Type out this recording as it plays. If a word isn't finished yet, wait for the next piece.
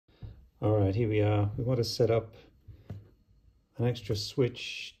All right, here we are. We want to set up an extra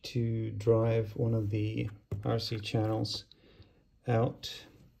switch to drive one of the RC channels out.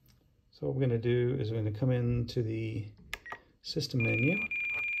 So what we're going to do is we're going to come into the system menu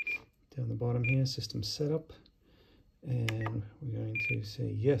down the bottom here, system setup, and we're going to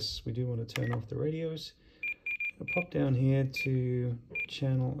say yes, we do want to turn off the radios. I'll pop down here to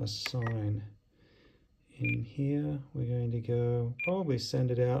channel assign. In here we're going to go probably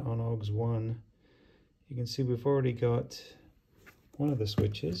send it out on aux1. You can see we've already got one of the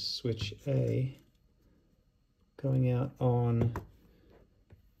switches, switch A, going out on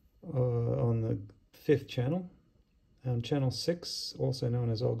the 5th channel, and channel 6, also known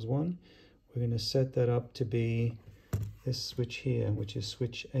as aux1. We're going to set that up to be this switch here, which is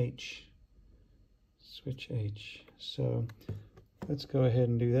switch H. Switch H. So let's go ahead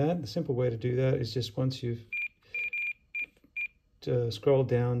and do that. The simple way to do that is just once you've scroll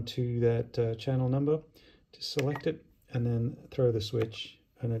down to that channel number, to select it and then throw the switch,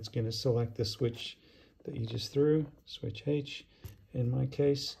 and it's going to select the switch that you just threw, switch H in my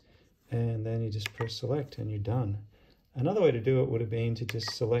case, and then you just press select and you're done. Another way to do it would have been to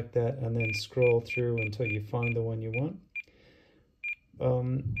just select that and then scroll through until you find the one you want.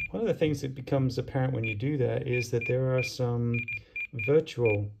 One of the things that becomes apparent when you do that is that there are some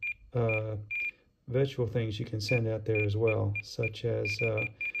virtual things you can send out there as well, such as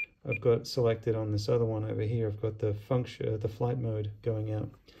I've got selected on this other one over here. I've got the function, the flight mode going out,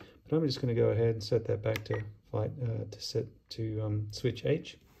 but I'm just going to go ahead and set that back to flight switch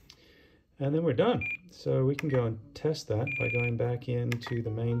H, and then we're done. So we can go and test that by going back into the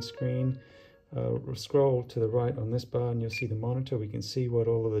main screen. Scroll to the right on this bar and you'll see the monitor. We can see what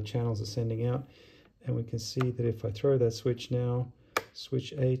all of the channels are sending out, and we can see that if I throw that switch now,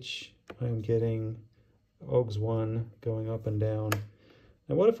 switch H, I'm getting aux1 going up and down.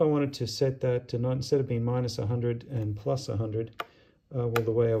 Now what if I wanted to set that to not, instead of being -100 and +100, well,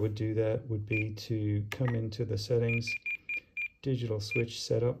 the way I would do that would be to come into the settings, digital switch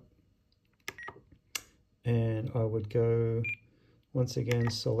setup, and I would go once again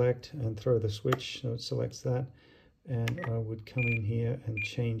select and throw the switch, so it selects that, and I would come in here and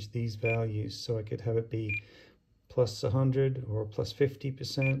change these values so I could have it be +100 or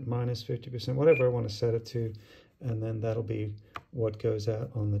 +50%, -50%, whatever I want to set it to, and then that'll be what goes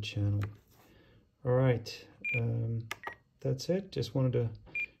out on the channel. All right, that's it. Just wanted to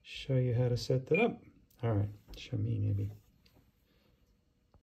show you how to set that up. All right, show me maybe.